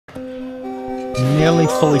nearly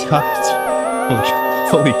fully cooked.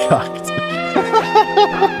 Fully cooked.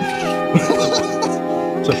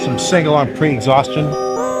 So some single arm pre-exhaustion,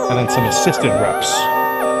 and then some assisted reps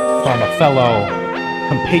from a fellow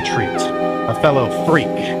compatriot, a fellow freak.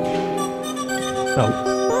 So,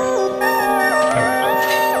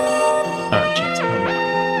 alright, chance.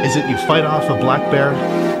 Is it you fight off a black bear,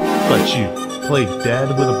 but you play dead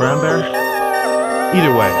with a brown bear?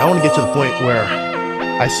 Either way, I want to get to the point where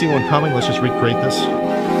I see one coming. Let's just recreate this.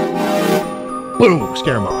 Boom!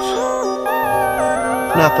 Scare him off.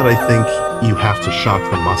 Not that I think you have to shock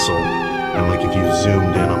the muscle, and like if you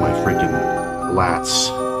zoomed in on my freaking lats,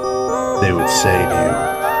 they would say to you,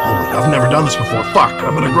 "Holy, I've never done this before. Fuck,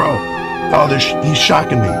 I'm gonna grow. Oh, he's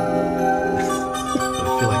shocking me." But I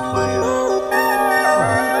feel like my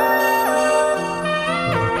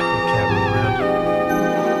cavity around.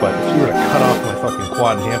 But if you were to cut off my fucking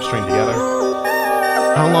quad and hamstring together,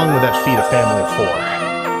 how long would that feed a family of 4?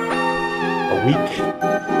 A week?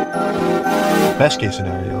 Best case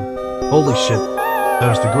scenario. Holy shit, that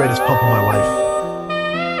was the greatest pump of my life.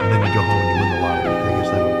 And then you go home and you win the lottery. I guess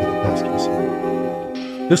that would be the best case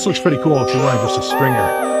scenario. This looks pretty cool if you want just a stringer,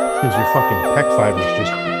 because your fucking pec fibers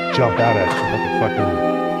just jump out at you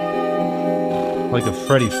like a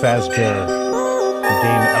Freddy Fazbear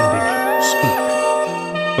game-ending spook.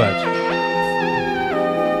 But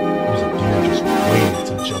there's a deer just waiting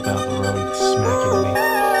to jump out the road, smacking at me.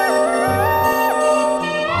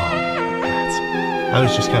 I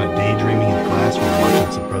was just kind of daydreaming in class when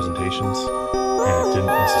watching some presentations, and it didn't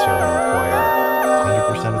necessarily require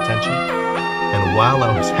 100% attention. And while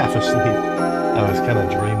I was half asleep, I was kind of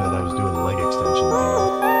dreaming that I was doing leg extensions, you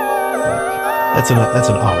know. Like, that's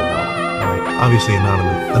an odd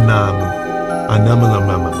anomaly,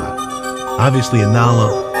 right? Obviously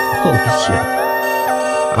holy shit.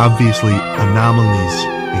 Obviously anomalies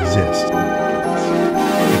exist.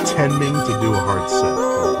 Pretending to do a hard set.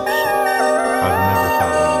 Holy shit. I've never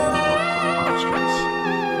thought of anything more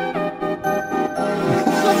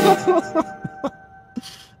preposterous.